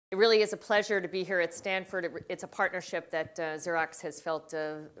It really is a pleasure to be here at Stanford. It's a partnership that Xerox has felt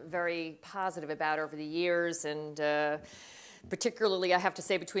very positive about over the years, and particularly, I have to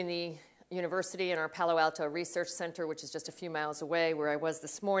say, between the university and our Palo Alto Research Center, which is just a few miles away where I was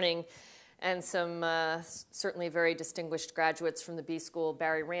this morning, and some certainly very distinguished graduates from the B School,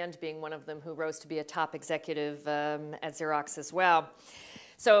 Barry Rand being one of them, who rose to be a top executive at Xerox as well.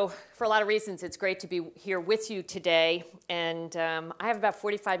 So for a lot of reasons, it's great to be here with you today. And I have about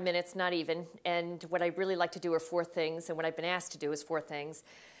 45 minutes, not even. And what I'd really like to do are four things. And what I've been asked to do is four things.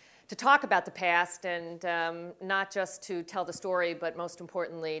 To talk about the past, and not just to tell the story, but most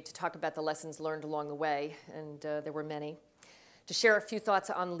importantly, to talk about the lessons learned along the way. And there were many. To share a few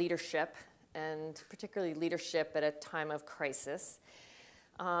thoughts on leadership, and particularly leadership at a time of crisis.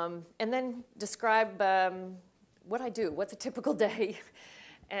 And then describe what I do, what's a typical day,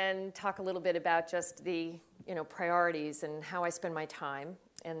 and talk a little bit about just the priorities and how I spend my time,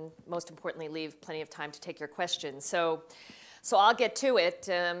 and most importantly, leave plenty of time to take your questions. So I'll get to it.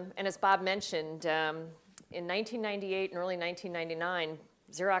 And as Bob mentioned, in 1998 and early 1999,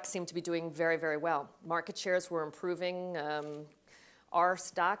 Xerox seemed to be doing very, very well. Market shares were improving. Our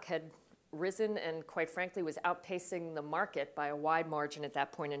stock had risen and, quite frankly, was outpacing the market by a wide margin at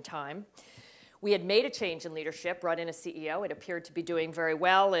that point in time. We had made a change in leadership, brought in a CEO. It appeared to be doing very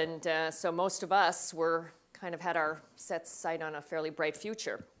well, and so most of us were kind of had our sight on a fairly bright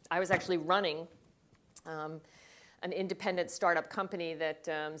future. I was actually running an independent startup company that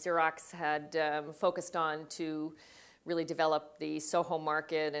Xerox had focused on to really develop the Soho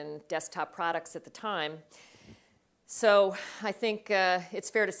market and desktop products at the time. So I think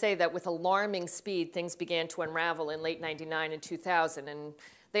it's fair to say that with alarming speed, things began to unravel in late '99 and 2000. And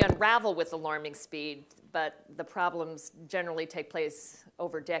they unravel with alarming speed, but the problems generally take place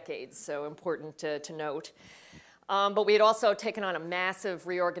over decades, so important to note. But we had also taken on a massive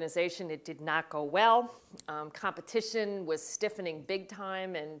reorganization. It did not go well. Competition was stiffening big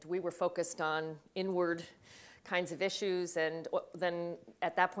time, and we were focused on inward kinds of issues. And then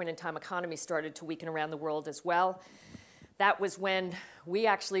at that point in time, economy started to weaken around the world as well. That was when we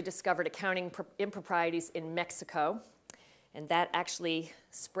actually discovered accounting improprieties in Mexico. And that actually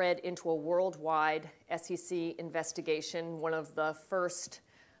spread into a worldwide SEC investigation, one of the first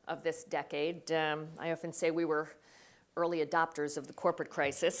of this decade. I often say we were early adopters of the corporate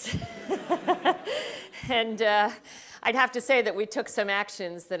crisis. And I'd have to say that we took some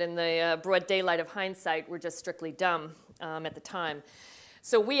actions that in the broad daylight of hindsight were just strictly dumb at the time.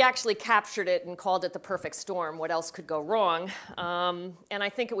 So we actually captured it and called it the perfect storm. What else could go wrong? And I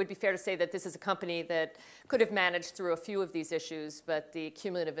think it would be fair to say that this is a company that could have managed through a few of these issues, but the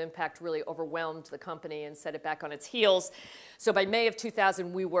cumulative impact really overwhelmed the company and set it back on its heels. So by May of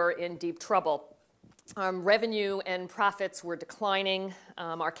 2000, we were in deep trouble. Revenue and profits were declining.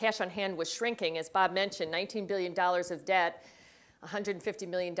 Our cash on hand was shrinking. As Bob mentioned, $19 billion of debt, $150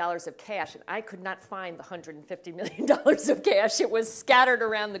 million of cash, and I could not find the $150 million of cash. It was scattered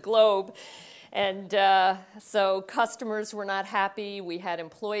around the globe, and so customers were not happy. We had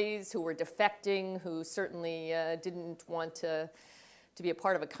employees who were defecting, who certainly didn't want to be a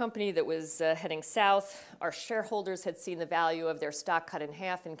part of a company that was heading south. Our shareholders had seen the value of their stock cut in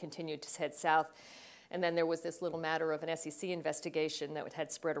half and continued to head south. And then there was this little matter of an SEC investigation that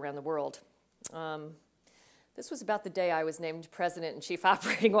had spread around the world. This was about the day I was named President and Chief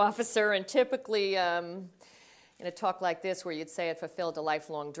Operating Officer, and typically in a talk like this where you'd say it fulfilled a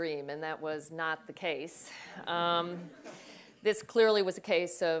lifelong dream, and that was not the case. This clearly was a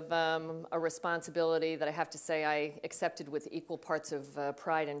case of a responsibility that I have to say I accepted with equal parts of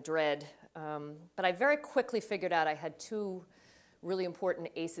pride and dread. But I very quickly figured out I had two really important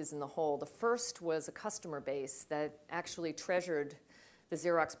aces in the hole. The first was a customer base that actually treasured the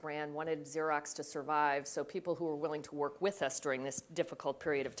Xerox brand, wanted Xerox to survive, so people who were willing to work with us during this difficult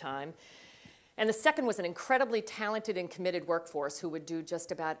period of time. And the second was an incredibly talented and committed workforce who would do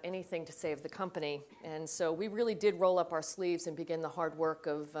just about anything to save the company. And so we really did roll up our sleeves and begin the hard work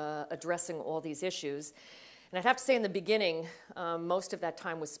of addressing all these issues. And I'd have to say in the beginning, most of that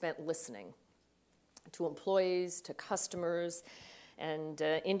time was spent listening to employees, to customers, and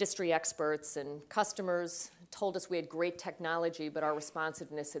industry experts. And customers told us we had great technology, but our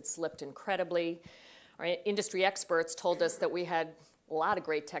responsiveness had slipped incredibly. Our industry experts told us that we had a lot of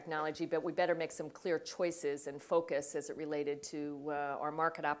great technology, but we better make some clear choices and focus as it related to our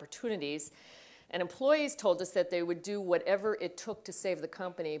market opportunities. And employees told us that they would do whatever it took to save the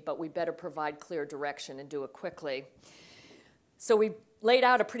company, but we better provide clear direction and do it quickly. So we laid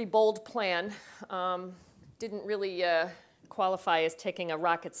out a pretty bold plan. Didn't really qualify as taking a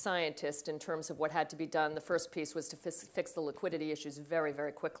rocket scientist in terms of what had to be done. The first piece was to fix the liquidity issues very,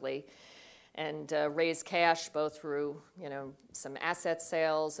 very quickly and raise cash both through, some asset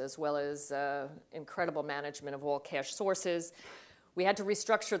sales as well as incredible management of all cash sources. We had to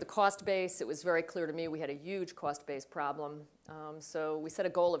restructure the cost base. It was very clear to me we had a huge cost base problem. So we set a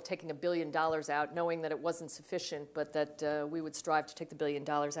goal of taking $1 billion out, knowing that it wasn't sufficient, but that we would strive to take the $1 billion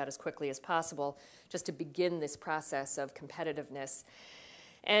out as quickly as possible, just to begin this process of competitiveness.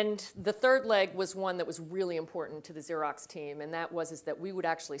 And the third leg was one that was really important to the Xerox team, and that was that we would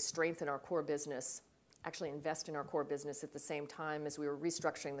actually strengthen our core business, actually invest in our core business at the same time as we were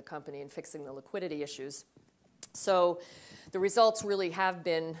restructuring the company and fixing the liquidity issues. So the results really have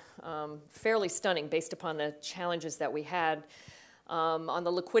been fairly stunning based upon the challenges that we had. On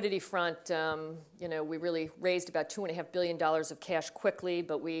the liquidity front, we really raised about $2.5 billion of cash quickly,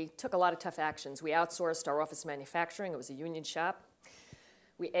 but we took a lot of tough actions. We outsourced our office manufacturing. It was a union shop.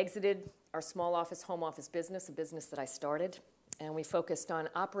 We exited our small office, home office business, a business that I started, and we focused on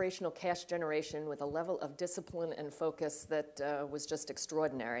operational cash generation with a level of discipline and focus that was just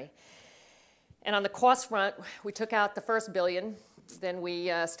extraordinary. And on the cost front, we took out the first $1 billion. Then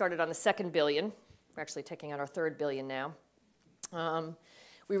we started on the second $1 billion. We're actually taking out our third $1 billion now.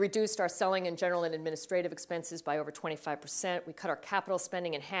 We reduced our selling and general and administrative expenses by over 25%. We cut our capital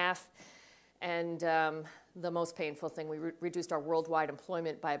spending in half. And the most painful thing, we reduced our worldwide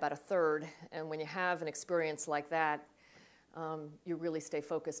employment by about 1/3. And when you have an experience like that, you really stay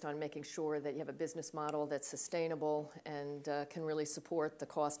focused on making sure that you have a business model that's sustainable and can really support the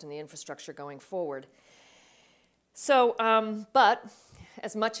cost and the infrastructure going forward. So, but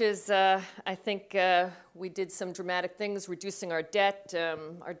as much as I think we did some dramatic things, reducing our debt,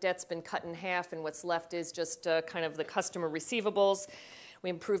 our debt's been cut in half, and what's left is just kind of the customer receivables. We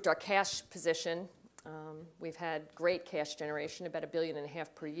improved our cash position. We've had great cash generation, about $1.5 billion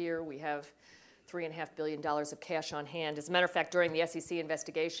per year. We have $3.5 billion of cash on hand. As a matter of fact, during the SEC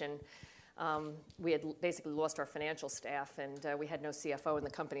investigation, we had basically lost our financial staff, and we had no CFO in the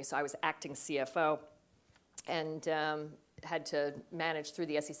company, so I was acting CFO and had to manage through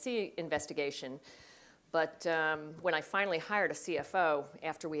the SEC investigation. But when I finally hired a CFO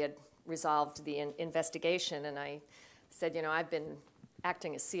after we had resolved the investigation, and I said, I've been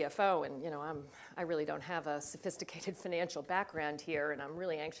acting as CFO, and I really don't have a sophisticated financial background here, and I'm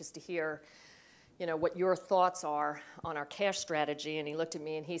really anxious to hear what your thoughts are on our cash strategy. And he looked at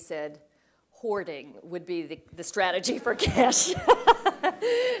me and he said, hoarding would be the strategy for cash.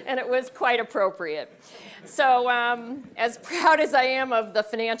 And it was quite appropriate. So as proud as I am of the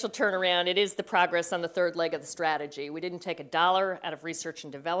financial turnaround, it is the progress on the third leg of the strategy. We didn't take a dollar out of research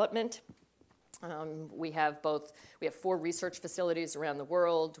and development. We have 4 research facilities around the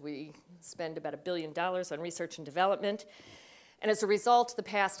world. We spend about $1 billion on research and development. And as a result, the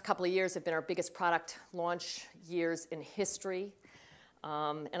past couple of years have been our biggest product launch years in history.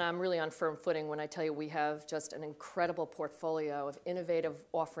 And I'm really on firm footing when I tell you we have just an incredible portfolio of innovative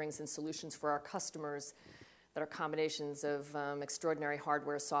offerings and solutions for our customers that are combinations of extraordinary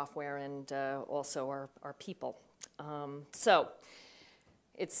hardware, software, and also our people. So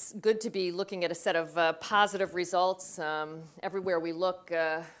it's good to be looking at a set of positive results. Everywhere we look,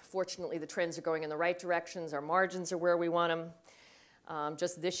 fortunately, the trends are going in the right directions. Our margins are where we want them.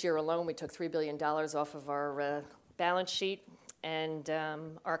 Just this year alone, we took $3 billion off of our balance sheet. And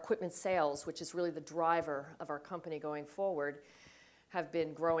our equipment sales, which is really the driver of our company going forward, have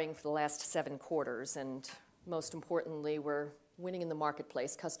been growing for the last 7 quarters. And most importantly, we're winning in the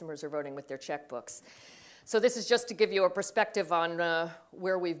marketplace. Customers are voting with their checkbooks. So this is just to give you a perspective on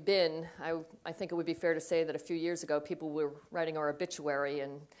where we've been. I think it would be fair to say that a few years ago, people were writing our obituary,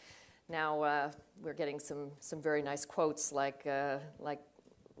 and now we're getting some very nice quotes like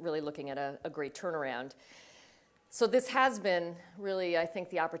really looking at a great turnaround. So this has been really, I think,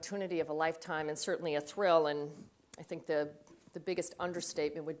 the opportunity of a lifetime and certainly a thrill. And I think the biggest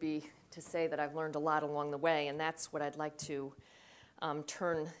understatement would be to say that I've learned a lot along the way, and that's what I'd like to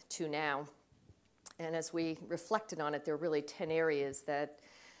turn to now. And as we reflected on it, there are really 10 areas that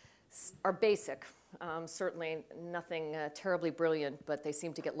are basic. Certainly nothing terribly brilliant, but they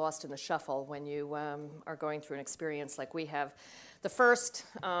seem to get lost in the shuffle when you are going through an experience like we have. The first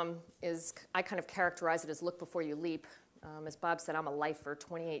is, I kind of characterize it as look before you leap. As Bob said, I'm a lifer,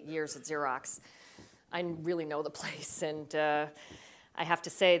 28 years at Xerox. I really know the place, and I have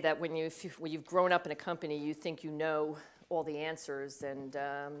to say that when you've grown up in a company, you think you know all the answers, and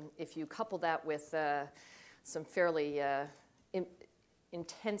if you couple that with some fairly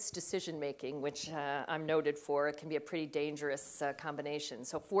intense decision-making, which I'm noted for, it can be a pretty dangerous combination.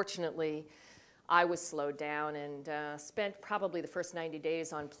 So fortunately, I was slowed down and spent probably the first 90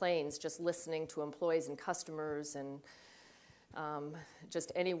 days on planes just listening to employees and customers and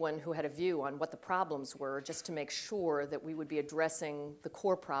just anyone who had a view on what the problems were, just to make sure that we would be addressing the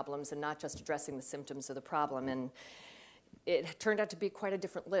core problems and not just addressing the symptoms of the problem. And it turned out to be quite a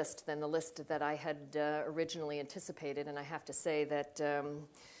different list than the list that I had originally anticipated. And I have to say that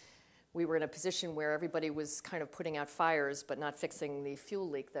we were in a position where everybody was kind of putting out fires but not fixing the fuel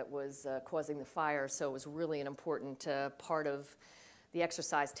leak that was causing the fire. So it was really an important part of the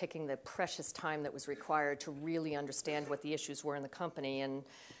exercise, taking the precious time that was required to really understand what the issues were in the company. And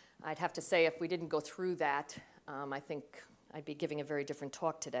I'd have to say, if we didn't go through that, I think I'd be giving a very different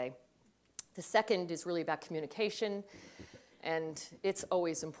talk today. The second is really about communication, and it's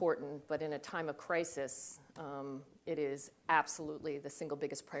always important, but in a time of crisis, it is absolutely the single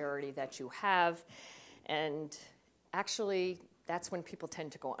biggest priority that you have. And actually, that's when people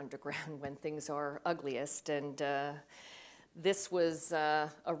tend to go underground, when things are ugliest. And this was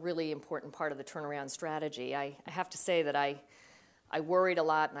a really important part of the turnaround strategy. I have to say that I worried a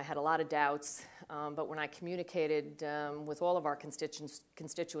lot and I had a lot of doubts, but when I communicated with all of our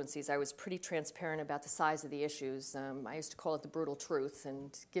constituencies, I was pretty transparent about the size of the issues. I used to call it the brutal truth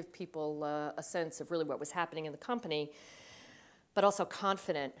and give people a sense of really what was happening in the company, but also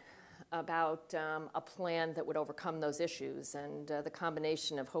confident about a plan that would overcome those issues, and the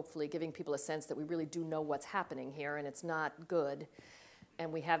combination of hopefully giving people a sense that we really do know what's happening here and it's not good,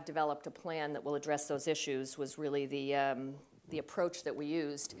 and we have developed a plan that will address those issues was really the approach that we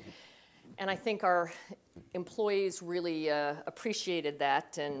used. And I think our employees really appreciated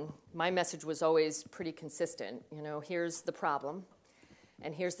that, and my message was always pretty consistent. You know, here's the problem,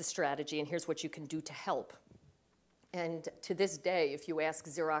 and here's the strategy, and here's what you can do to help. And to this day, if you ask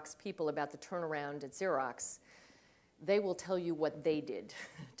Xerox people about the turnaround at Xerox, they will tell you what they did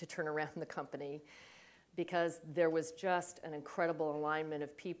to turn around the company, because there was just an incredible alignment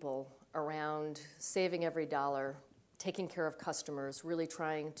of people around saving every dollar, taking care of customers, really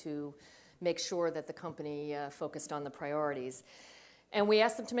trying to make sure that the company focused on the priorities. And we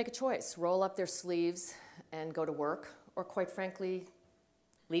asked them to make a choice: roll up their sleeves and go to work, or quite frankly,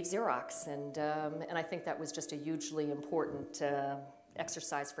 leave Xerox. And I think that was just a hugely important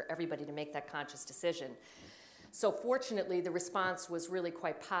exercise for everybody to make that conscious decision. So fortunately, the response was really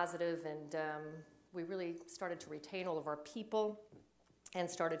quite positive, and we really started to retain all of our people and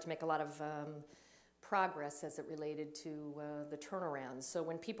started to make a lot of progress as it related to the turnaround. So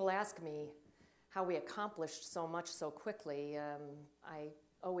when people ask me how we accomplished so much so quickly, I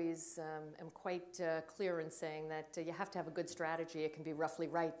always am quite clear in saying that you have to have a good strategy. It can be roughly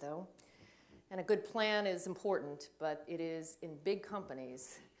right, though. And a good plan is important, but it is, in big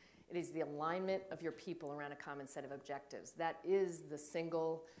companies, it is the alignment of your people around a common set of objectives. That is the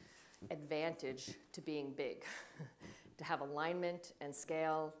single advantage to being big, to have alignment and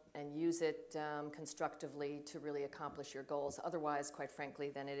scale and use it constructively to really accomplish your goals. Otherwise, quite frankly,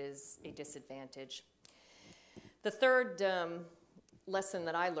 then it is a disadvantage. The third lesson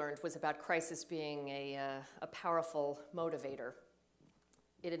that I learned was about crisis being a powerful motivator.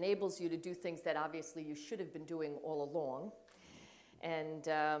 It enables you to do things that obviously you should have been doing all along. And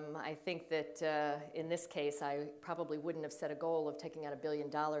I think that in this case, I probably wouldn't have set a goal of taking out $1 billion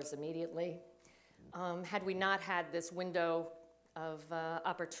immediately had we not had this window of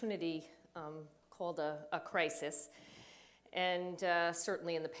opportunity called a crisis. And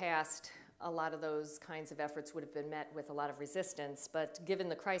certainly in the past, a lot of those kinds of efforts would have been met with a lot of resistance. But given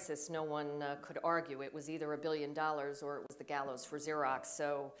the crisis, no one could argue. It was either $1 billion or it was the gallows for Xerox.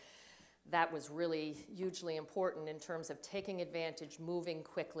 So that was really hugely important in terms of taking advantage, moving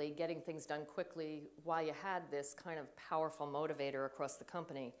quickly, getting things done quickly while you had this kind of powerful motivator across the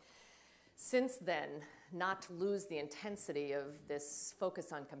company. Since then, not to lose the intensity of this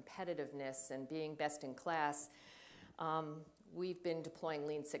focus on competitiveness and being best in class, we've been deploying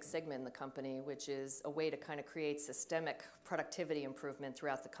Lean Six Sigma in the company, which is a way to kind of create systemic productivity improvement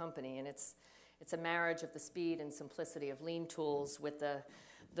throughout the company. And it's a marriage of the speed and simplicity of Lean tools with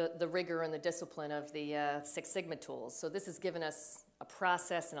the rigor and the discipline of the Six Sigma tools. So this has given us a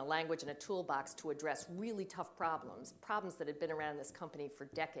process and a language and a toolbox to address really tough problems that had been around this company for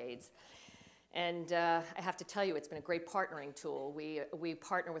decades. And I have to tell you, it's been a great partnering tool. We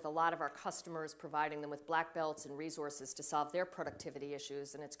partner with a lot of our customers, providing them with black belts and resources to solve their productivity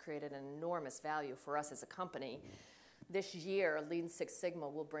issues, and it's created an enormous value for us as a company. This year, Lean Six Sigma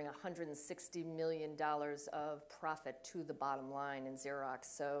will bring $160 million of profit to the bottom line in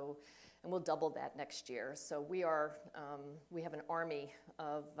Xerox, and we'll double that next year. So we have an army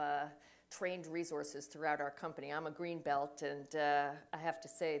of trained resources throughout our company. I'm a green belt, and I have to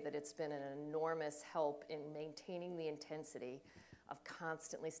say that it's been an enormous help in maintaining the intensity of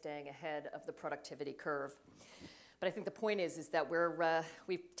constantly staying ahead of the productivity curve. But I think the point is that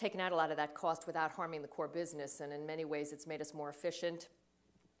we've taken out a lot of that cost without harming the core business, and in many ways it's made us more efficient.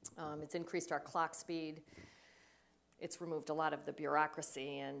 It's increased our clock speed. It's removed a lot of the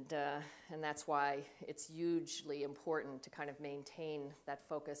bureaucracy, and that's why it's hugely important to kind of maintain that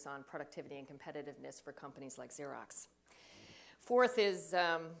focus on productivity and competitiveness for companies like Xerox. Fourth is,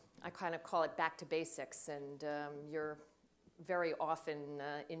 I kind of call it back to basics, and you're very often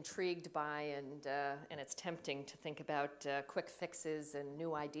intrigued by, and it's tempting to think about quick fixes and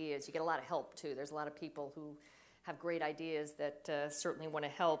new ideas. You get a lot of help, too. There's a lot of people who have great ideas that certainly want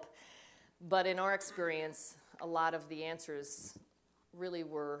to help. But in our experience, a lot of the answers really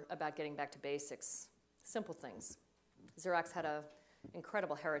were about getting back to basics, simple things. Xerox had an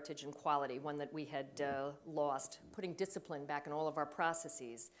incredible heritage and quality, one that we had lost, putting discipline back in all of our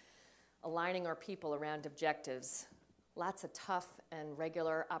processes, aligning our people around objectives, lots of tough and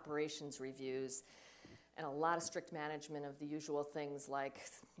regular operations reviews, and a lot of strict management of the usual things like,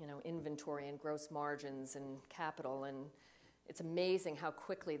 inventory and gross margins and capital. And it's amazing how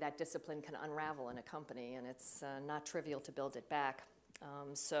quickly that discipline can unravel in a company, and it's not trivial to build it back.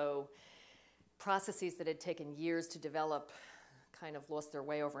 So processes that had taken years to develop kind of lost their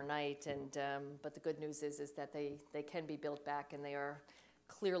way overnight, but the good news is that they can be built back, and they are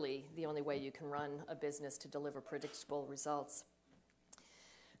clearly the only way you can run a business to deliver predictable results.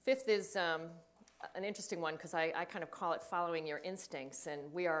 Fifth is an interesting one, because I kind of call it following your instincts,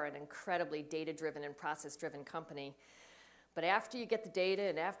 and we are an incredibly data-driven and process-driven company. But after you get the data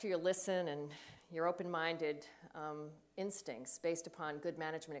and after you listen and you're open-minded, instincts based upon good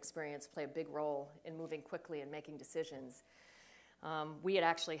management experience play a big role in moving quickly and making decisions. We had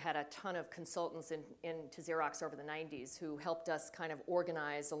actually had a ton of consultants into Xerox over the 90s who helped us kind of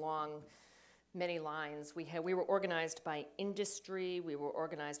organize along many lines. We were organized by industry, we were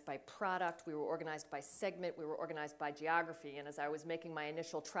organized by product, we were organized by segment, we were organized by geography. And as I was making my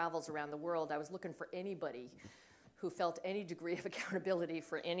initial travels around the world, I was looking for anybody who felt any degree of accountability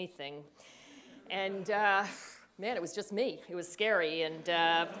for anything. And man, it was just me. It was scary.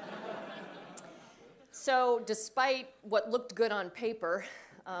 And so despite what looked good on paper,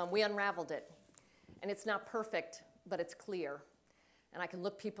 we unraveled it. And it's not perfect, but it's clear. And I can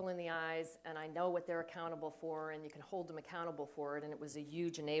look people in the eyes, and I know what they're accountable for, and you can hold them accountable for it, and it was a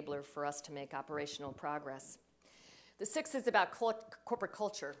huge enabler for us to make operational progress. The sixth is about corporate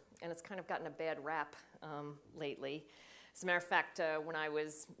culture, and it's kind of gotten a bad rap lately. As a matter of fact, when I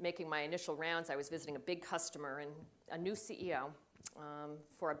was making my initial rounds, I was visiting a big customer and a new CEO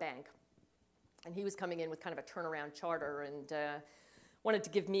for a bank. And he was coming in with kind of a turnaround charter and wanted to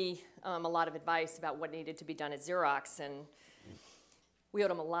give me a lot of advice about what needed to be done at Xerox. And we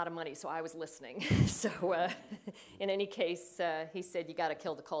owed him a lot of money, so I was listening. So in any case, he said, you got to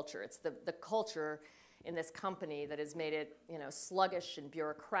kill the culture. It's the culture in this company that has made it, sluggish and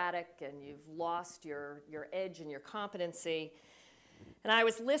bureaucratic, and you've lost your edge and your competency. And I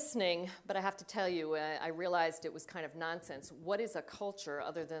was listening, but I have to tell you, I realized it was kind of nonsense. What is a culture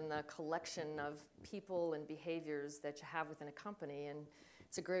other than the collection of people and behaviors that you have within a company? And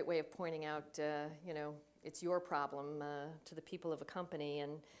it's a great way of pointing out, it's your problem to the people of a company.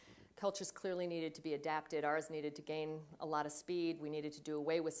 And cultures clearly needed to be adapted. Ours needed to gain a lot of speed. We needed to do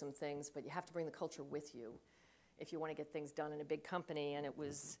away with some things, but you have to bring the culture with you if you want to get things done in a big company. And it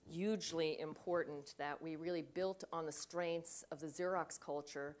was hugely important that we really built on the strengths of the Xerox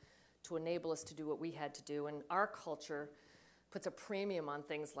culture to enable us to do what we had to do. And our culture puts a premium on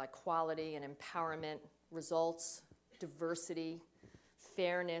things like quality and empowerment, results, diversity,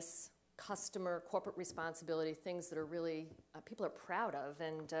 fairness, customer, corporate responsibility, things that are really, people are proud of.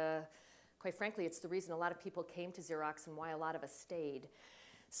 And quite frankly, it's the reason a lot of people came to Xerox and why a lot of us stayed.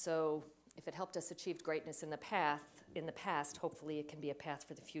 So if it helped us achieve greatness in the past, hopefully it can be a path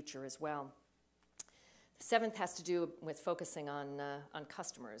for the future as well. The seventh has to do with focusing on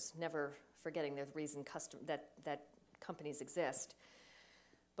customers, never forgetting the reason that companies exist.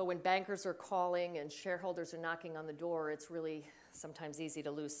 But when bankers are calling and shareholders are knocking on the door, it's really sometimes easy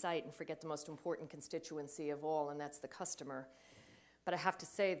to lose sight and forget the most important constituency of all, and that's the customer. But I have to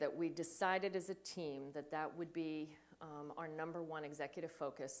say that we decided as a team that would be our number one executive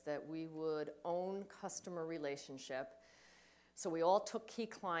focus, that we would own customer relationship. So we all took key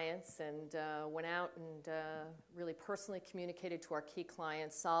clients and went out and really personally communicated to our key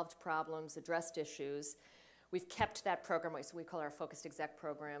clients, solved problems, addressed issues. We've kept that program, so we call it our Focused Exec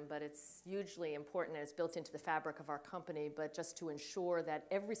program, but it's hugely important and it's built into the fabric of our company, but just to ensure that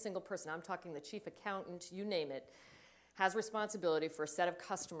every single person, I'm talking the chief accountant, you name it, has responsibility for a set of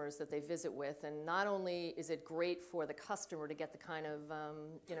customers that they visit with. And not only is it great for the customer to get the kind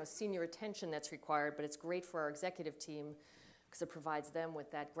of senior attention that's required, but it's great for our executive team because it provides them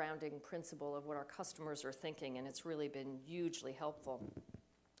with that grounding principle of what our customers are thinking, and it's really been hugely helpful.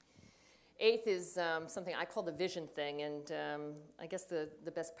 Eighth is something I call the vision thing, and I guess the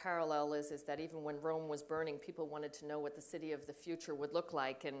best parallel is that even when Rome was burning, people wanted to know what the city of the future would look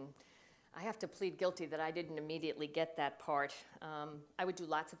like, and I have to plead guilty that I didn't immediately get that part. I would do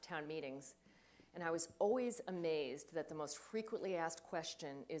lots of town meetings, and I was always amazed that the most frequently asked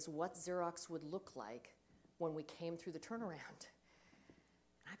question is what Xerox would look like when we came through the turnaround.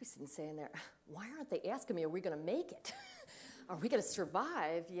 I'd be sitting saying there, why aren't they asking me, are we going to make it? Are we going to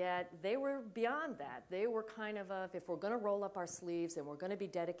survive? Yet they were beyond that. They were kind of if we're going to roll up our sleeves and we're going to be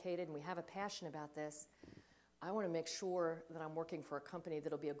dedicated and we have a passion about this, I want to make sure that I'm working for a company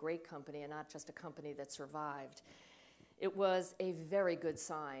that'll be a great company and not just a company that survived. It was a very good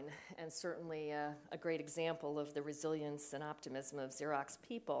sign and certainly a great example of the resilience and optimism of Xerox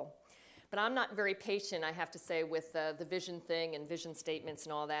people. But I'm not very patient, I have to say, with the vision thing and vision statements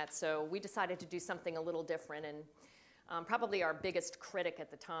and all that, so we decided to do something a little different. And probably our biggest critic at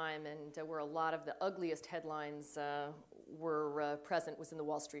the time, and where a lot of the ugliest headlines were present, was in the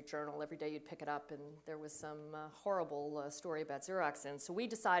Wall Street Journal. Every day you'd pick it up, and there was some horrible story about Xerox. And so we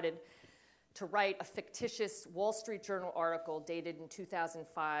decided to write a fictitious Wall Street Journal article dated in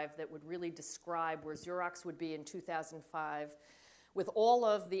 2005 that would really describe where Xerox would be in 2005, with all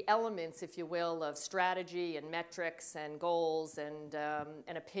of the elements, if you will, of strategy and metrics and goals and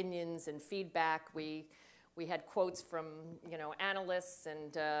opinions and feedback. We had quotes from analysts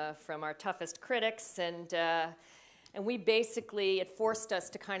and from our toughest critics, and we basically, it forced us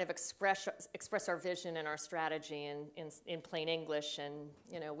to kind of express our vision and our strategy in plain English. And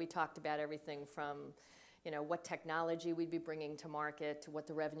we talked about everything from what technology we'd be bringing to market to what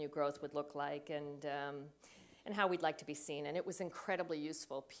the revenue growth would look like, and how we'd like to be seen. And it was incredibly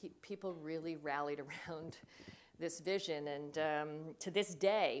useful. People really rallied around this vision, and to this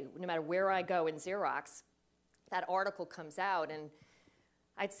day, no matter where I go in Xerox, that article comes out, and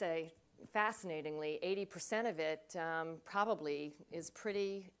I'd say, fascinatingly, 80% of it probably is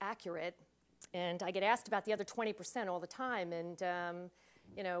pretty accurate. And I get asked about the other 20% all the time, and,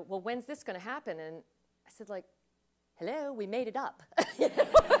 well, when's this going to happen? And I said, hello, we made it up.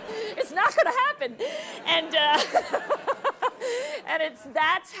 It's not going to happen. And, and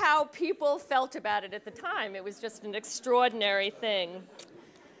that's how people felt about it at the time. It was just an extraordinary thing.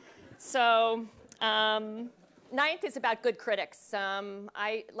 So, ninth is about good critics.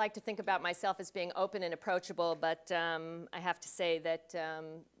 I like to think about myself as being open and approachable, but I have to say that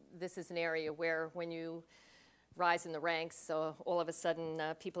this is an area where when you rise in the ranks, so all of a sudden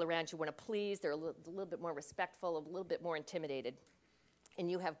people around you want to please, they're a little bit more respectful, a little bit more intimidated. And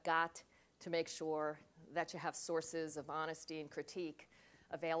you have got to make sure that you have sources of honesty and critique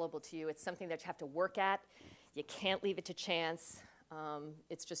available to you. It's something that you have to work at. You can't leave it to chance.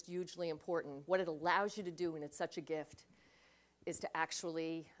 It's just hugely important. What it allows you to do, and it's such a gift, is to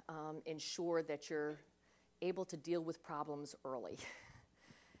actually ensure that you're able to deal with problems early.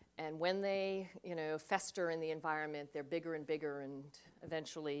 And when they, fester in the environment, they're bigger and bigger, and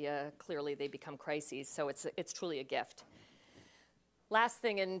eventually, clearly, they become crises. So it's truly a gift. Last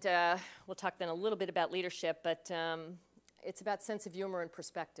thing, and we'll talk then a little bit about leadership, but it's about sense of humor and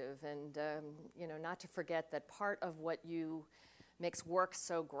perspective, and not to forget that part of what makes work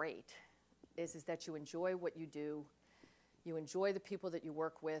so great is that you enjoy what you do, you enjoy the people that you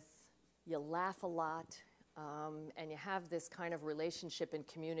work with, you laugh a lot, and you have this kind of relationship and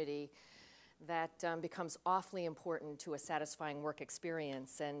community that becomes awfully important to a satisfying work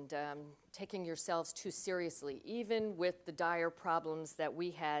experience. And taking yourselves too seriously, even with the dire problems that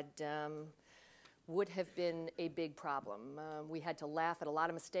we had, would have been a big problem. We had to laugh at a lot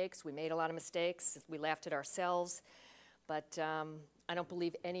of mistakes. We made a lot of mistakes. We laughed at ourselves. But I don't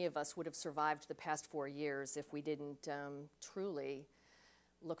believe any of us would have survived the past 4 years if we didn't truly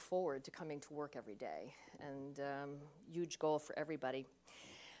look forward to coming to work every day. And huge goal for everybody.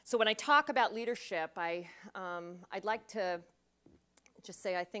 So when I talk about leadership, I'd like to just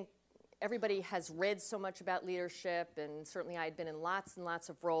say I think everybody has read so much about leadership, and certainly I had been in lots and lots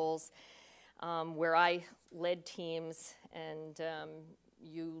of roles where I led teams, and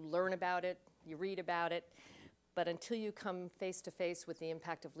you learn about it, you read about it, but until you come face to face with the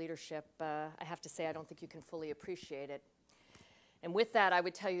impact of leadership, I have to say I don't think you can fully appreciate it. And with that, I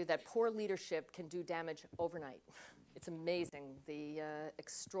would tell you that poor leadership can do damage overnight. It's amazing the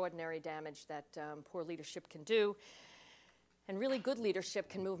extraordinary damage that poor leadership can do. And really good leadership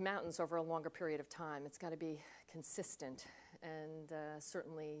can move mountains over a longer period of time. It's got to be consistent, and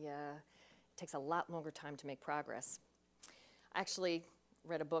certainly takes a lot longer time to make progress. I actually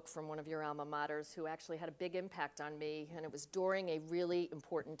read a book from one of your alma maters who actually had a big impact on me, and it was during a really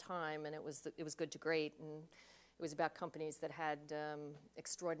important time, and it was good to great, and it was about companies that had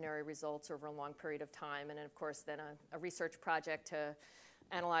extraordinary results over a long period of time, and then of course then a research project to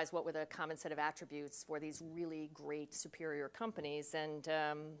analyze what were the common set of attributes for these really great superior companies, and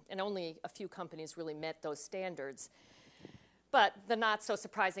only a few companies really met those standards. But the not so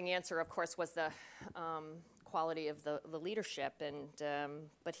surprising answer, of course, was the quality of the leadership,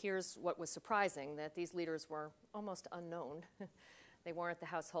 but here's what was surprising, that these leaders were almost unknown. They weren't the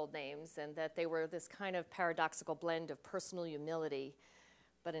household names, and that they were this kind of paradoxical blend of personal humility,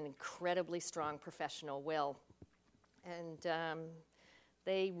 but an incredibly strong professional will. And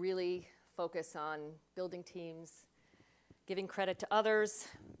they really focus on building teams, giving credit to others,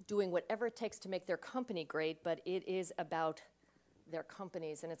 doing whatever it takes to make their company great, but it is about their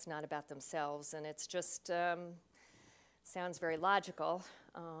companies and it's not about themselves. And it's just sounds very logical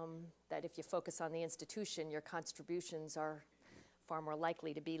that if you focus on the institution, your contributions are far more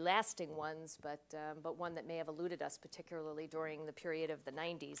likely to be lasting ones, but one that may have eluded us, particularly during the period of the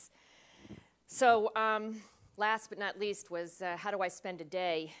 90s. So last but not least was how do I spend a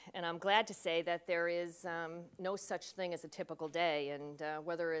day? And I'm glad to say that there is no such thing as a typical day. And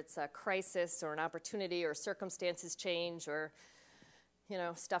whether it's a crisis or an opportunity or circumstances change or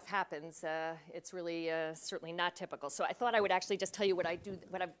stuff happens, it's really certainly not typical. So I thought I would actually just tell you what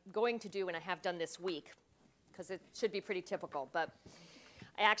I'm going to do, and I have done this week, because it should be pretty typical. But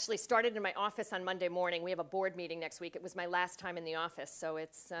I actually started in my office on Monday morning. We have a board meeting next week. It was my last time in the office, so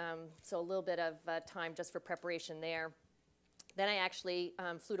it's so a little bit of time just for preparation there. Then I actually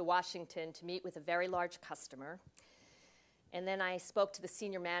flew to Washington to meet with a very large customer. And then I spoke to the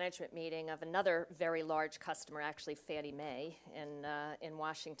senior management meeting of another very large customer, actually Fannie Mae, in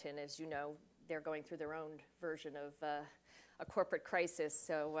Washington. As you know, they're going through their own version of a corporate crisis,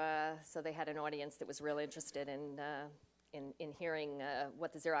 so they had an audience that was really interested in hearing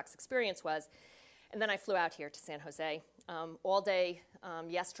what the Xerox experience was. And then I flew out here to San Jose. All day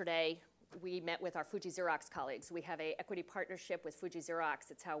yesterday, we met with our Fuji Xerox colleagues. We have an equity partnership with Fuji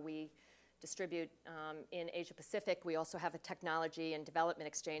Xerox. It's how we distribute in Asia Pacific. We also have a technology and development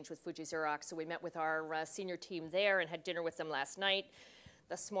exchange with Fuji Xerox. So we met with our senior team there and had dinner with them last night.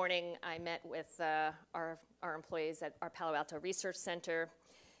 This morning, I met with our employees at our Palo Alto Research Center,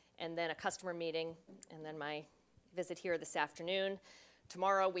 and then a customer meeting, and then my visit here this afternoon.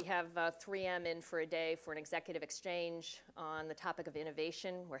 Tomorrow, we have 3M in for a day for an executive exchange on the topic of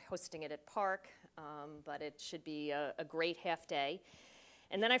innovation. We're hosting it at Park, but it should be a great half day.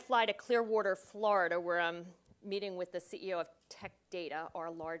 And then I fly to Clearwater, Florida, where I'm meeting with the CEO of Tech Data, our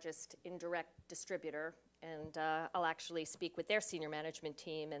largest indirect distributor. And I'll actually speak with their senior management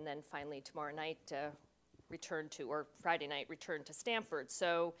team, and then finally tomorrow night Friday night return to Stanford.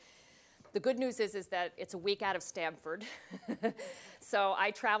 So the good news is that it's a week out of Stanford. So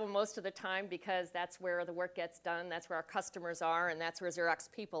I travel most of the time because that's where the work gets done, that's where our customers are, and that's where Xerox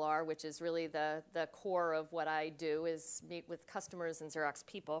people are, which is really the core of what I do, is meet with customers and Xerox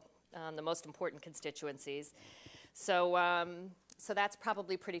people, the most important constituencies. So that's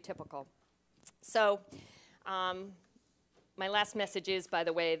probably pretty typical. So my last message is, by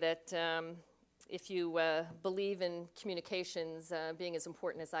the way, that if you believe in communications being as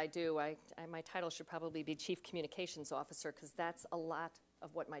important as I do, my title should probably be Chief Communications Officer, because that's a lot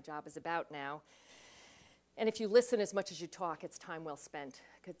of what my job is about now. And if you listen as much as you talk, it's time well spent,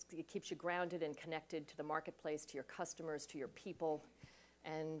 because it keeps you grounded and connected to the marketplace, to your customers, to your people,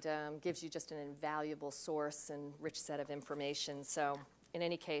 and gives you just an invaluable source and rich set of information. So in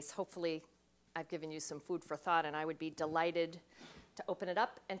any case, hopefully I've given you some food for thought, and I would be delighted to open it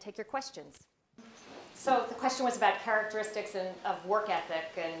up and take your questions. So the question was about characteristics of work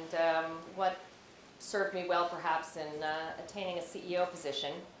ethic and what served me well, perhaps, in attaining a CEO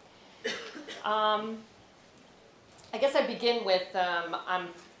position. I guess I'd begin with I'm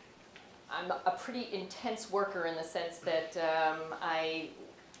a pretty intense worker in the sense that I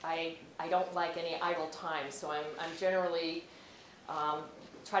don't like any idle time. So I'm generally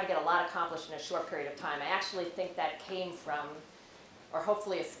try to get a lot accomplished in a short period of time. I actually think that came from, or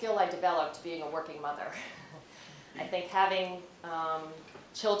hopefully a skill I developed being a working mother. I think having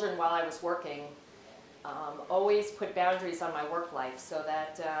children while I was working always put boundaries on my work life so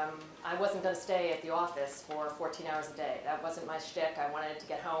that I wasn't going to stay at the office for 14 hours a day. That wasn't my shtick. I wanted to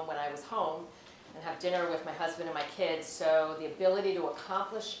get home when I was home and have dinner with my husband and my kids. So the ability to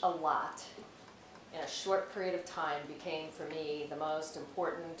accomplish a lot in a short period of time became, for me, the most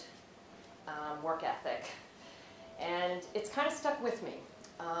important work ethic. And it's kind of stuck with me.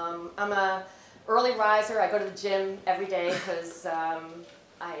 I'm a early riser. I go to the gym every day because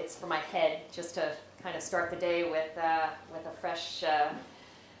it's for my head, just to kind of start the day with a fresh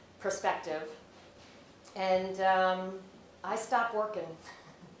perspective. And I stop working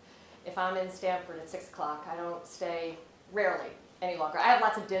if I'm in Stanford at 6 o'clock. I don't stay, rarely, any longer. I have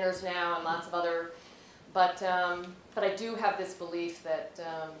lots of dinners now and lots of other, but I do have this belief that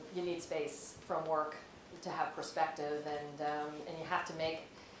you need space from work to have perspective, and you have to make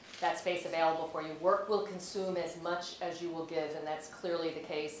that space available for you. Work will consume as much as you will give, and that's clearly the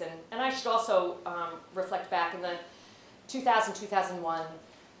case. And I should also reflect back in the 2000, 2001,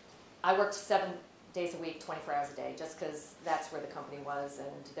 I worked 7 days a week, 24 hours a day, just because that's where the company was and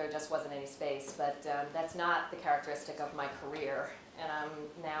there just wasn't any space. But that's not the characteristic of my career. And I'm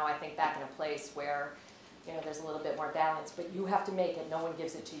now, I think, back in a place where there's a little bit more balance, but you have to make it. No one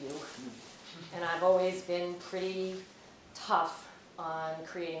gives it to you. And I've always been pretty tough on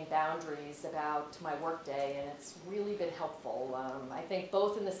creating boundaries about my workday, and it's really been helpful. I think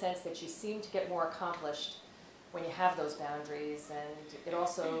both in the sense that you seem to get more accomplished when you have those boundaries, and it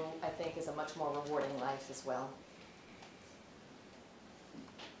also, I think, is a much more rewarding life as well.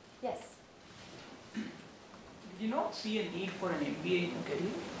 Yes? Did you not see a need for an MBA in your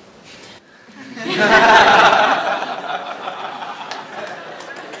career?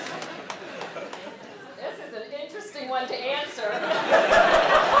 This is an interesting one to answer.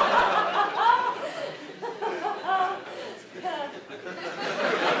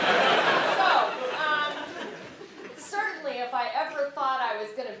 If I ever thought I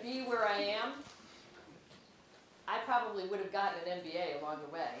was going to be where I am, I probably would have gotten an MBA along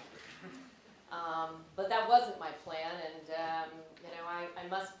the way. But that wasn't my plan, and I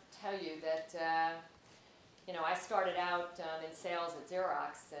must tell you that I started out in sales at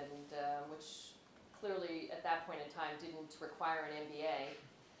Xerox, and which clearly at that point in time didn't require an MBA,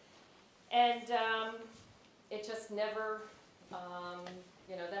 and it just never.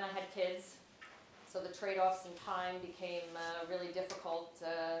 Then I had kids. So the trade-offs in time became really difficult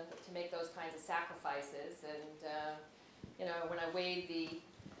to make those kinds of sacrifices. And when I weighed the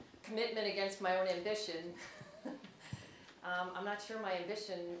commitment against my own ambition, I'm not sure my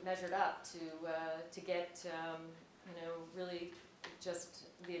ambition measured up to get really just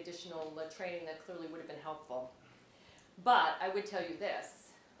the additional training that clearly would have been helpful. But I would tell you this: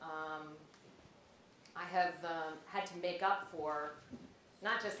 I have had to make up for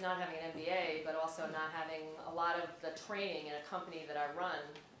not just not having an MBA, but also not having a lot of the training in a company that I run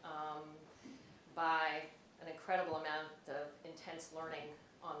by an incredible amount of intense learning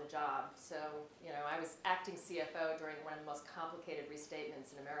on the job. So, I was acting CFO during one of the most complicated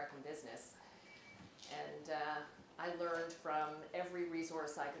restatements in American business. And I learned from every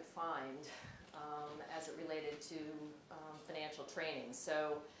resource I could find as it related to financial training.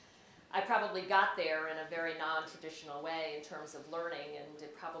 So I probably got there in a very non-traditional way in terms of learning, and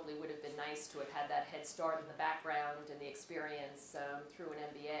it probably would have been nice to have had that head start in the background and the experience through an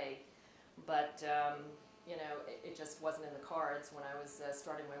MBA. But it just wasn't in the cards when I was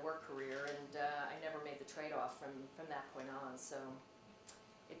starting my work career, and I never made the trade-off from that point on. So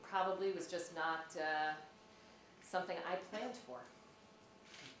it probably was just not something I planned for.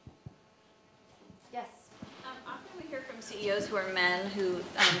 Yes? Often we hear from CEOs who are men who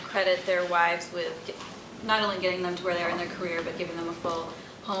credit their wives with not only getting them to where they are in their career, but giving them a full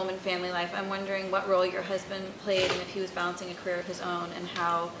home and family life. I'm wondering what role your husband played and if he was balancing a career of his own, and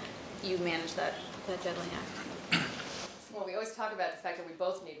how you managed that juggling act. Well, we always talk about the fact that we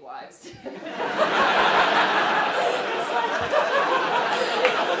both need wives.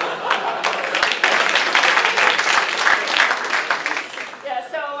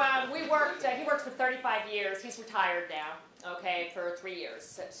 He worked for 35 years. He's retired now, okay, for 3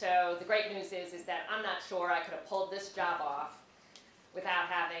 years. So the great news is that I'm not sure I could have pulled this job off without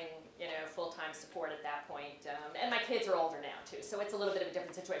having, full-time support at that point. And my kids are older now, too, so it's a little bit of a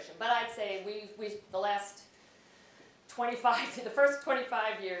different situation. But I'd say the first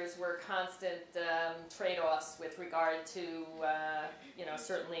 25 years were constant trade-offs with regard to,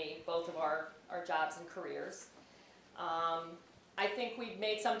 certainly both of our jobs and careers. I think we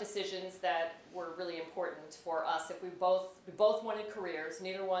made some decisions that were really important for us. If we both wanted careers,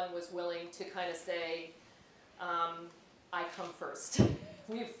 neither one was willing to kind of say, I come first.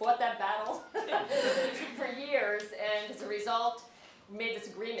 we've fought that battle for years, and as a result, we made this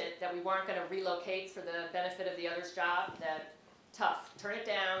agreement that we weren't going to relocate for the benefit of the other's job. That tough, turn it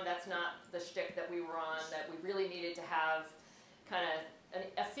down. That's not the shtick that we were on. That we really needed to have kind of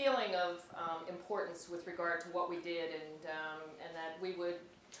a feeling of importance with regard to what we did, and that we would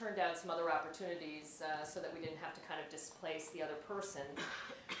turn down some other opportunities so that we didn't have to kind of displace the other person.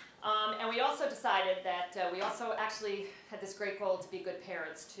 And we also decided that we also actually had this great goal to be good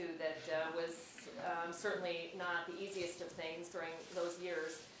parents too. That was certainly not the easiest of things during those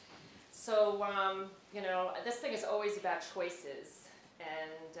years. So you know, this thing is always about choices,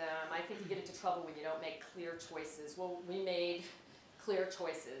 and I think you get into trouble when you don't make clear choices. Well, we made clear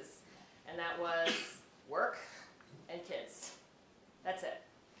choices, and that was work and kids. That's it.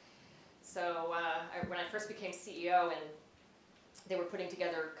 So when I first became CEO, and they were putting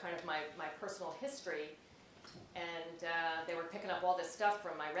together kind of my personal history, and they were picking up all this stuff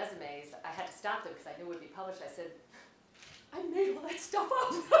from my resumes, I had to stop them because I knew it would be published. I said, I made all that stuff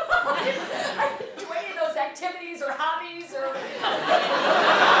up. I didn't do any of those activities or hobbies or...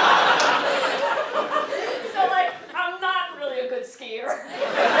 So, like, I'm not really a good skier.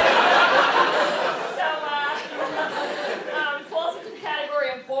 Falls into the category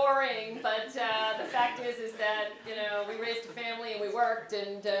of boring, but the fact is that, you know, we raised a family and we worked,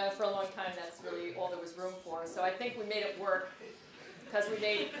 and for a long time that's really all there was room for. So I think we made it work because we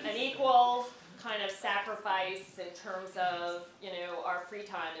made an equal kind of sacrifice in terms of, you know, our free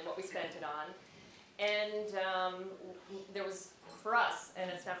time and what we spent it on. And there was, for us, and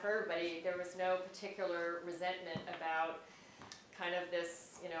it's not for everybody, there was no particular resentment about kind of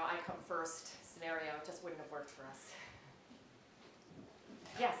this, you know, I come first scenario. It just wouldn't have worked for us.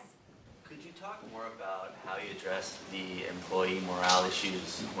 Yes? Could you talk more about how you addressed the employee morale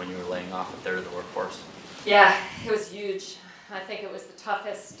issues when you were laying off a third of the workforce? Yeah, it was huge. I think it was the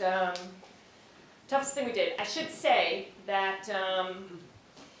toughest thing we did. I should say that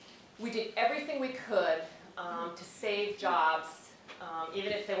we did everything we could to save jobs,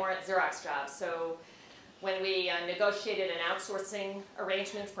 even if they weren't Xerox jobs. So when we negotiated an outsourcing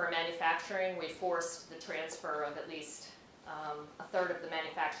arrangement for manufacturing, we forced the transfer of at least a third of the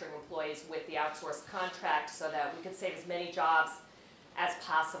manufacturing employees with the outsourced contract so that we could save as many jobs as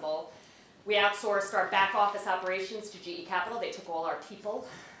possible. We outsourced our back office operations to GE Capital. They took all our people.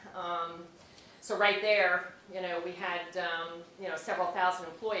 So right there, you know, we had you know, several thousand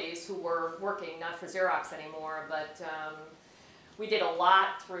employees who were working not for Xerox anymore, but we did a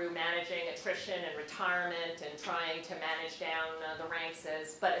lot through managing attrition and retirement and trying to manage down the ranks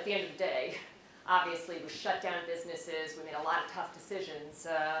but at the end of the day, obviously, we shut down businesses. We made a lot of tough decisions.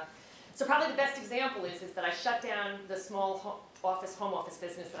 So probably the best example is that I shut down the small home office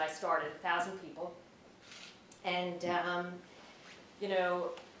business that I started, 1,000 people. And you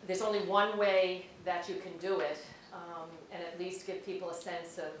know, there's only one way that you can do it, and at least give people a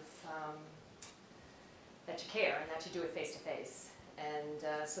sense of that you care and that you do it face to face.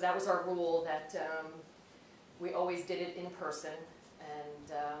 And so that was our rule, that we always did it in person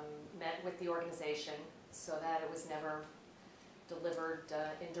and met with the organization so that it was never delivered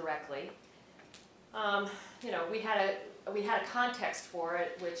indirectly. You know, we had a context for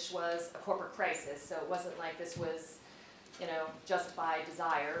it, which was a corporate crisis. So it wasn't like this was, you know, just by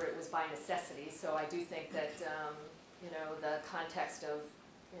desire. It was by necessity. So I do think that you know, the context of,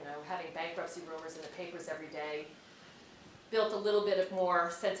 you know, having bankruptcy rumors in the papers every day built a little bit of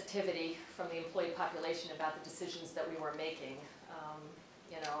more sensitivity from the employee population about the decisions that we were making.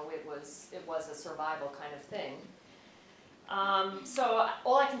 You know, it was a survival kind of thing. So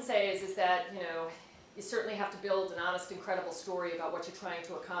all I can say is that, you know, you certainly have to build an honest, incredible story about what you're trying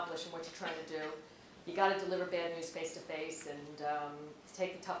to accomplish and what you're trying to do. You got to deliver bad news face to face, and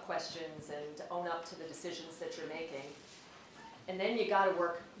take the tough questions and own up to the decisions that you're making. And then you got to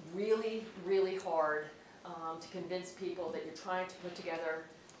work really, really hard to convince people that you're trying to put together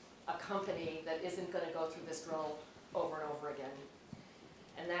a company that isn't going to go through this drill over and over again.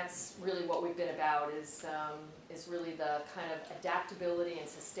 And that's really what we've been about, is really the kind of adaptability and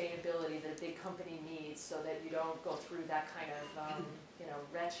sustainability that a big company needs so that you don't go through that kind of you know,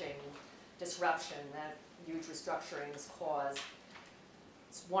 retching disruption that huge restructurings cause.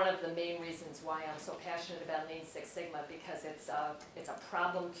 It's one of the main reasons why I'm so passionate about Lean Six Sigma, because it's a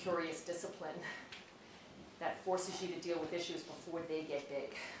problem-curious discipline that forces you to deal with issues before they get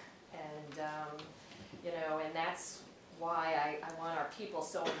big. And you know, and that's why I want our people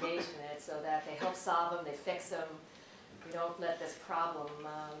so engaged in it, so that they help solve them, they fix them. We don't let this problem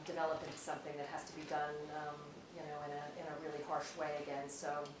develop into something that has to be done, you know, in a really harsh way again. So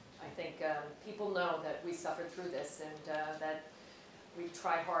I think people know that we suffered through this, and that we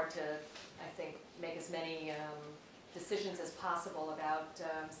tried hard to, I think, make as many decisions as possible about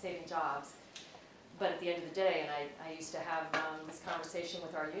saving jobs. But at the end of the day, and I used to have this conversation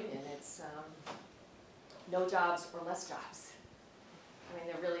with our union, it's no jobs or less jobs. I mean,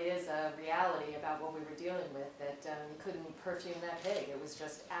 there really is a reality about what we were dealing with, that you couldn't perfume that pig. It was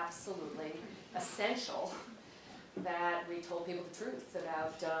just absolutely essential that we told people the truth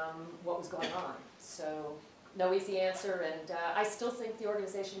about what was going on. So, no easy answer, and I still think the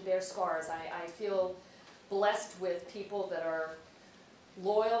organization bears scars. I feel blessed with people that are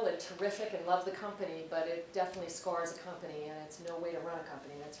loyal and terrific and love the company, but it definitely scars a company, and it's no way to run a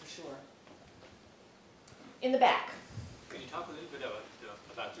company, that's for sure. In the back. Can you talk a little bit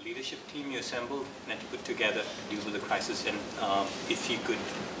about the leadership team you assembled and to put together to deal with the crisis, and if you could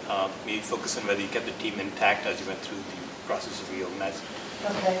maybe focus on whether you kept the team intact as you went through the process of reorganizing?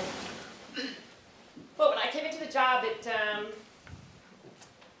 Okay. Well, when I came into the job,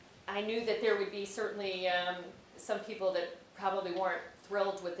 I knew that there would be certainly some people that probably weren't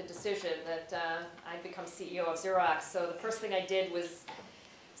thrilled with the decision that I'd become CEO of Xerox. So the first thing I did was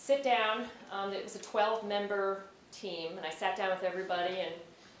sit down. It was a 12-member team, and I sat down with everybody and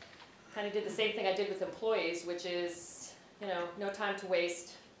kind of did the same thing I did with employees, which is, no time to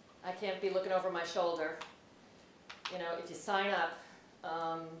waste. I can't be looking over my shoulder. If you sign up,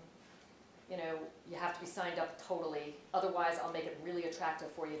 you have to be signed up totally. Otherwise, I'll make it really attractive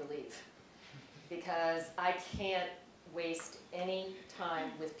for you to leave. Because I can't waste any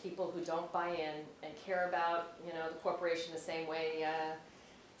time with people who don't buy in and care about, the corporation the same way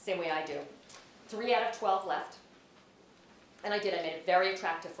I do. 3 out of 12 left. And I made it very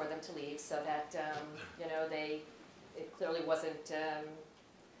attractive for them to leave, so that, it clearly wasn't,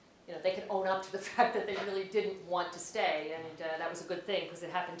 they could own up to the fact that they really didn't want to stay, and that was a good thing because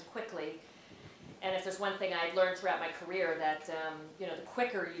it happened quickly. And if there's one thing I learned throughout my career, that, the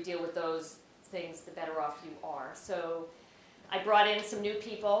quicker you deal with those things, the better off you are. So I brought in some new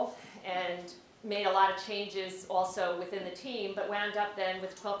people and made a lot of changes also within the team, but wound up then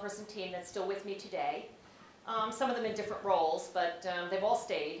with a 12-person team that's still with me today. Some of them in different roles, but they've all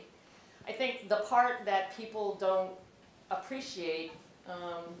stayed. I think the part that people don't appreciate,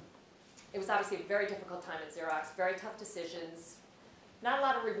 it was obviously a very difficult time at Xerox, very tough decisions, not a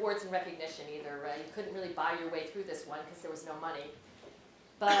lot of rewards and recognition either. You couldn't really buy your way through this one because there was no money.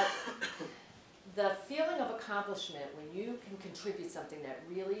 But the feeling of accomplishment when you can contribute something that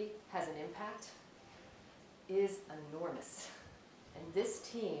really has an impact is enormous. And this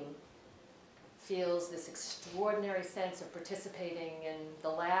team feels this extraordinary sense of participating in the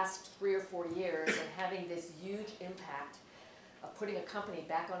last 3 or 4 years and having this huge impact of putting a company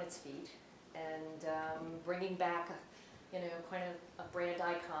back on its feet and bringing back kind of a brand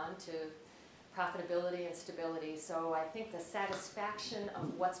icon to profitability and stability. So I think the satisfaction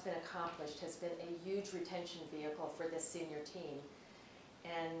of what's been accomplished has been a huge retention vehicle for this senior team.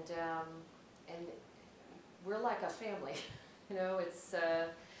 And we're like a family. It's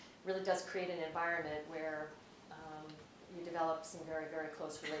really does create an environment where you develop some very, very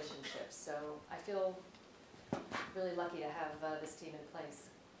close relationships. So I feel really lucky to have this team in place.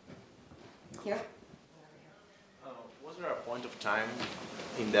 Here? Was there a point of time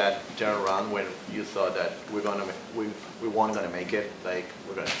in that turnaround when you thought that we weren't gonna make it, like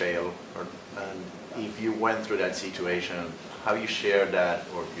we're gonna fail, and if you went through that situation, how you shared that,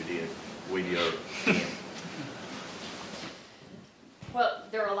 or if you did, with your team? Well,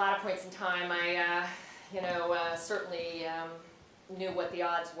 there were a lot of points in time. I, certainly knew what the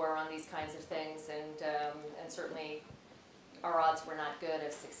odds were on these kinds of things, and certainly our odds were not good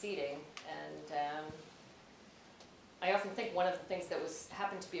of succeeding. And I often think one of the things that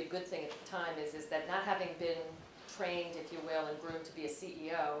happened to be a good thing at the time is that not having been trained, if you will, and groomed to be a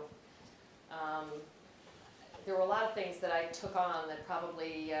CEO, there were a lot of things that I took on that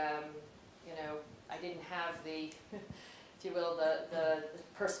probably, I didn't have the, if you will, the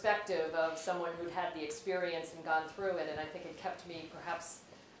perspective of someone who'd had the experience and gone through it, and I think it kept me perhaps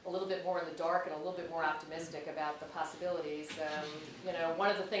a little bit more in the dark and a little bit more optimistic about the possibilities.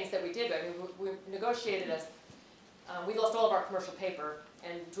 One of the things that we did, we negotiated we lost all of our commercial paper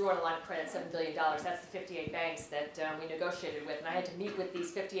and drew on a line of credit, $7 billion. That's the 58 banks that we negotiated with. And I had to meet with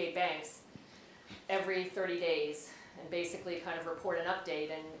these 58 banks every 30 days and basically kind of report an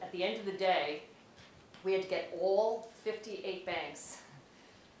update. And at the end of the day, we had to get all 58 banks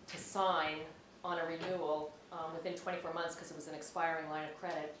to sign on a renewal within 24 months because it was an expiring line of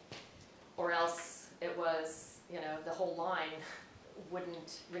credit, or else it was, the whole line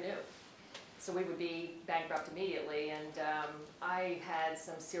wouldn't renew. So we would be bankrupt immediately, and I had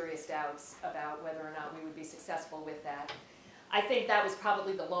some serious doubts about whether or not we would be successful with that. I think that was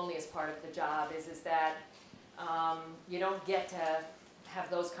probably the loneliest part of the job is that you don't get to have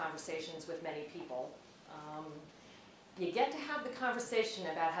those conversations with many people. You get to have the conversation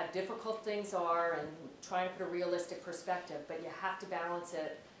about how difficult things are and trying to put a realistic perspective, but you have to balance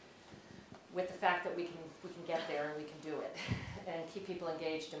it with the fact that we can get there and we can do it and keep people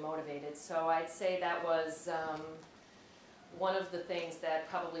engaged and motivated. So I'd say that was one of the things that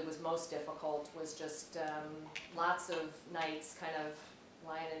probably was most difficult was just lots of nights kind of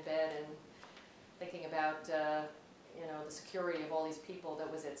lying in bed and thinking about you know, the security of all these people that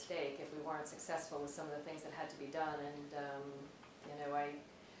was at stake if we weren't successful with some of the things that had to be done. And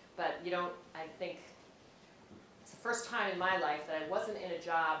you know, I think it's the first time in my life that I wasn't in a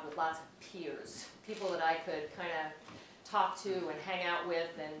job with lots of peers, people that I could kind of talk to and hang out with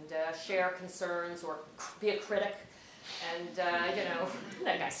and share concerns or be a critic. And you know, isn't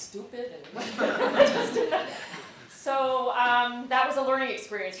that guy stupid? And so that was a learning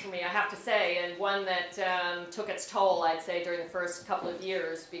experience for me, I have to say, and one that took its toll, I'd say, during the first couple of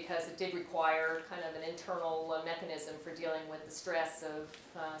years, because it did require kind of an internal mechanism for dealing with the stress of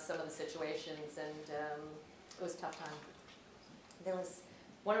some of the situations, and it was a tough time. There was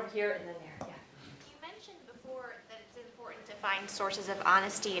one over here and then there, yeah. You mentioned before that it's important to find sources of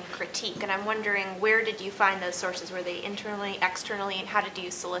honesty and critique, and I'm wondering, where did you find those sources? Were they internally, externally, and how did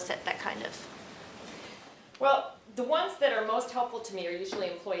you solicit that kind of? Well, the ones that are most helpful to me are usually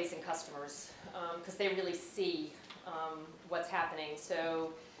employees and customers, because they really see what's happening.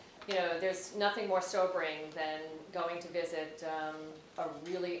 So, you know, there's nothing more sobering than going to visit a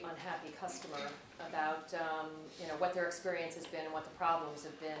really unhappy customer about, you know, what their experience has been and what the problems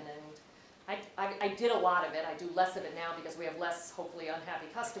have been. And I did a lot of it. I do less of it now because we have less, hopefully, unhappy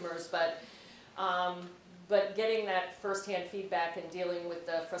customers. But getting that firsthand feedback and dealing with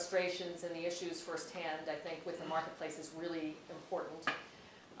the frustrations and the issues firsthand, I think, with the marketplace is really important.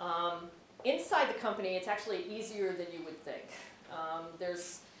 Inside the company, it's actually easier than you would think.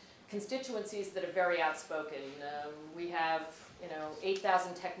 There's constituencies that are very outspoken. We have, you know,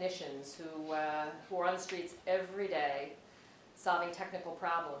 8,000 technicians who are on the streets every day solving technical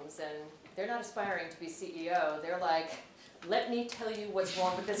problems, and they're not aspiring to be CEO. They're like, let me tell you what's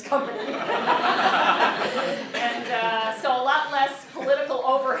wrong with this company. And so a lot less political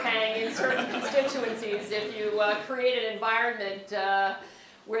overhang in certain constituencies if you create an environment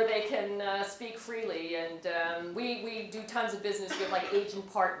where they can speak freely. And we do tons of business with like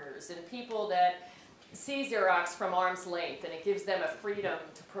agent partners and people that see Xerox from arm's length, and it gives them a freedom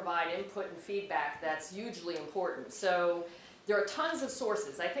to provide input and feedback that's hugely important. So there are tons of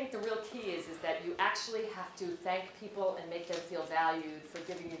sources. I think the real key is that you actually have to thank people and make them feel valued for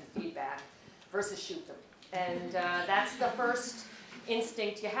giving you the feedback versus shoot them. And that's the first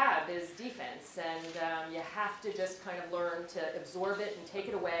instinct you have is defense. And you have to just kind of learn to absorb it and take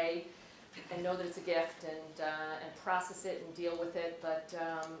it away and know that it's a gift and process it and deal with it. But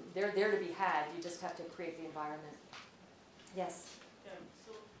they're there to be had. You just have to create the environment. Yes? Yeah,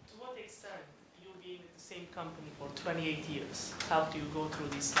 so to what extent you being with the same company for 28 years helped you go through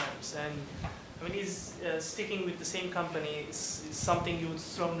these times? And I mean, is sticking with the same company is something you would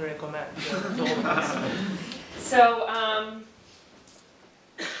strongly recommend to all of us? So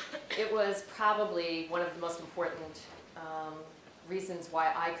it was probably one of the most important reasons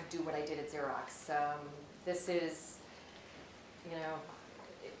why I could do what I did at Xerox. This is, you know,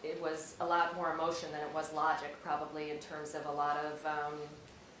 it was a lot more emotion than it was logic, probably, in terms of a lot of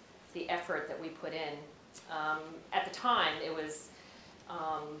the effort that we put in. At the time, it was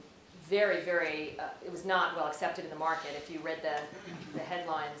very, very, it was not well accepted in the market. If you read the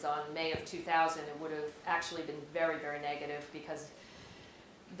headlines on May of 2000, it would have actually been very, very negative, because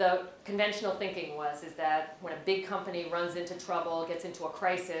the conventional thinking is that when a big company runs into trouble, gets into a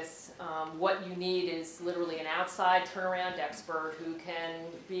crisis, what you need is literally an outside turnaround expert who can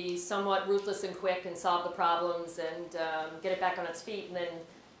be somewhat ruthless and quick and solve the problems and get it back on its feet, and then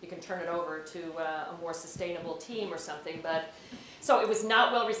you can turn it over to a more sustainable team or something. But so it was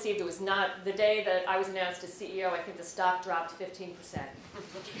not well received. It was not, the day that I was announced as CEO, I think the stock dropped 15%.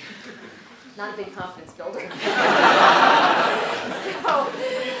 Not a big confidence builder. So,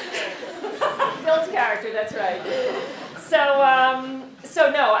 builds character, that's right. So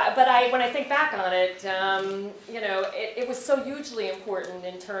no, but when I think back on it, you know, it was so hugely important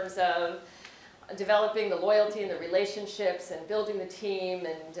in terms of developing the loyalty and the relationships and building the team,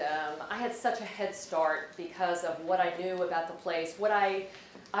 and I had such a head start because of what I knew about the place. I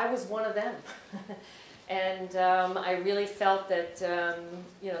was one of them. And I really felt that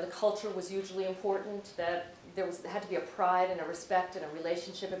you know, the culture was hugely important, that there had to be a pride and a respect and a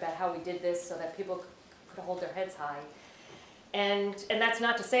relationship about how we did this so that people could hold their heads high. And that's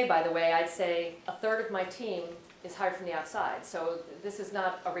not to say, by the way, I'd say a third of my team is hired from the outside. So this is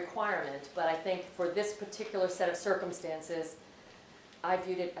not a requirement, but I think for this particular set of circumstances, I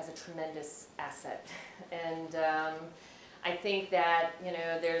viewed it as a tremendous asset. And I think that, you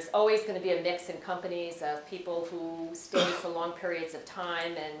know, there's always going to be a mix in companies of people who stay for long periods of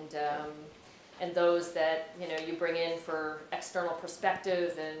time and those that, you know, you bring in for external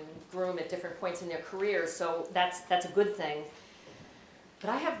perspective and groom at different points in their careers. So that's a good thing.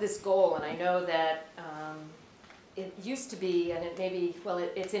 But I have this goal, and I know that it used to be, and it maybe, well,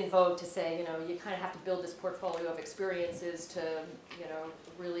 it's in vogue to say, you know, you kind of have to build this portfolio of experiences to, you know,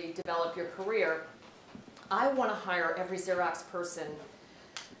 really develop your career. I want to hire every Xerox person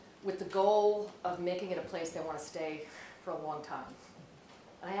with the goal of making it a place they want to stay for a long time.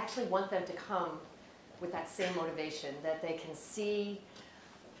 And I actually want them to come with that same motivation, that they can see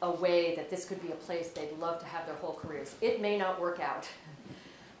a way that this could be a place they'd love to have their whole careers. It may not work out,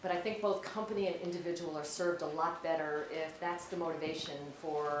 but I think both company and individual are served a lot better if that's the motivation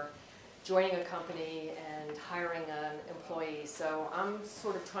for joining a company and hiring an employee. So I'm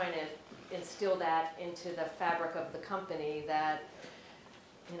sort of trying to instill that into the fabric of the company, that,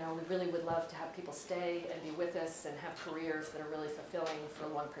 you know, we really would love to have people stay and be with us and have careers that are really fulfilling for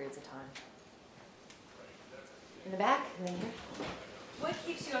long periods of time. In the back, and then here. What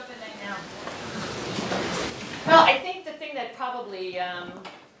keeps you up at night now? Well, I think the thing that probably,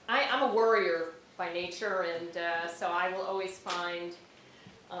 I'm a worrier by nature, and so I will always find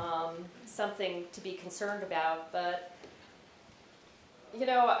something to be concerned about. But, you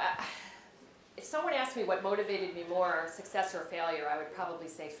know, if someone asked me what motivated me more, success or failure, I would probably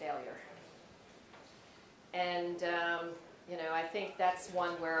say failure. And, you know, I think that's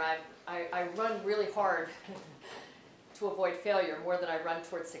one where I run really hard to avoid failure more than I run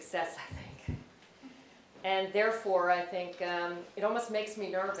towards success, I think. And therefore, I think it almost makes me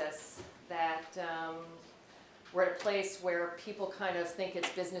nervous that we're at a place where people kind of think it's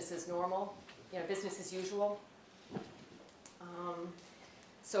business as normal, you know, business as usual.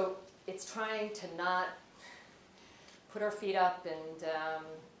 So it's trying to not put our feet up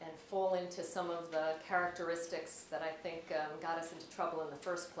and fall into some of the characteristics that I think got us into trouble in the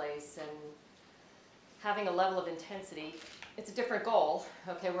first place, and having a level of intensity. It's a different goal.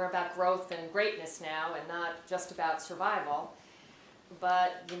 Okay, we're about growth and greatness now and not just about survival.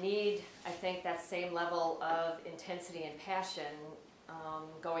 But you need, I think, that same level of intensity and passion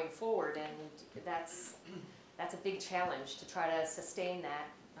going forward, and that's a big challenge to try to sustain that.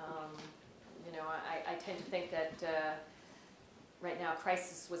 You know, I tend to think that right now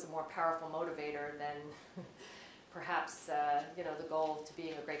crisis was a more powerful motivator than perhaps you know, the goal to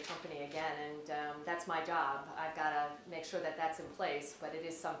being a great company again, and that's my job. I've got to make sure that that's in place, but it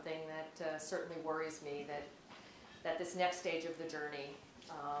is something that certainly worries me, that this next stage of the journey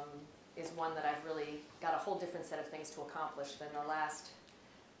is one that I've really got a whole different set of things to accomplish than the last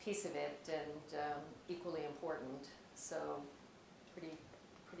piece of it, and equally important. So pretty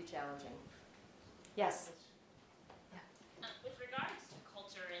challenging. Yes? With regards to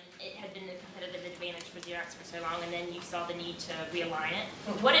culture, and it had been a competitive advantage for Xerox for so long, and then you saw the need to realign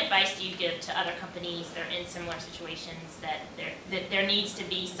it. What advice do you give to other companies that are in similar situations, that there needs to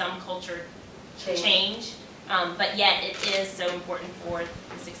be some culture change, but yet it is so important for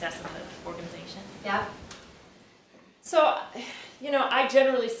the success of the organization? Yeah. So, you know, I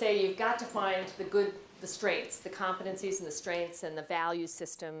generally say you've got to find the strengths, the competencies and the strengths and the value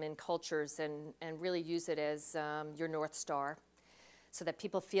system in cultures, and really use it as your North Star, so that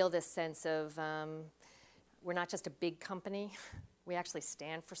people feel this sense of we're not just a big company, we actually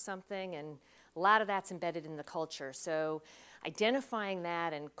stand for something, and a lot of that's embedded in the culture. So identifying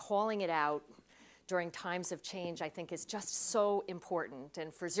that and calling it out during times of change, I think, is just so important.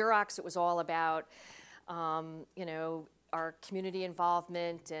 And for Xerox, it was all about you know, our community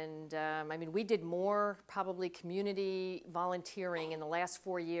involvement, and I mean, we did more probably community volunteering in the last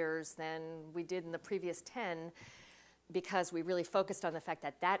 4 years than we did in the previous 10, because we really focused on the fact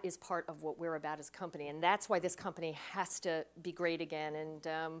that that is part of what we're about as a company, and that's why this company has to be great again.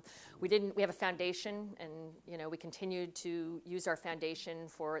 And we have a foundation, and you know, we continued to use our foundation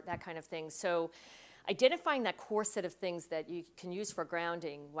for that kind of thing. So identifying that core set of things that you can use for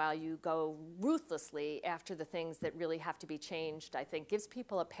grounding while you go ruthlessly after the things that really have to be changed, I think gives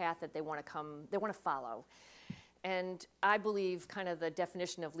people a path that they want to follow. And I believe kind of the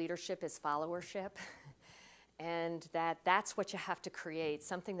definition of leadership is followership. And that's what you have to create,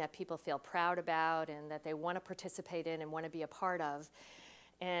 something that people feel proud about and that they want to participate in and want to be a part of.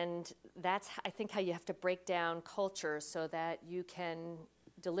 And that's, I think, how you have to break down culture so that you can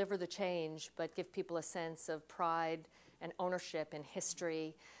deliver the change, but give people a sense of pride and ownership and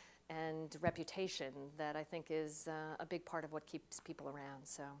history and reputation that I think is a big part of what keeps people around.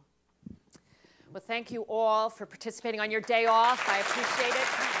 So, well, thank you all for participating on your day off. I appreciate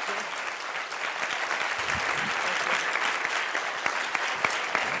it.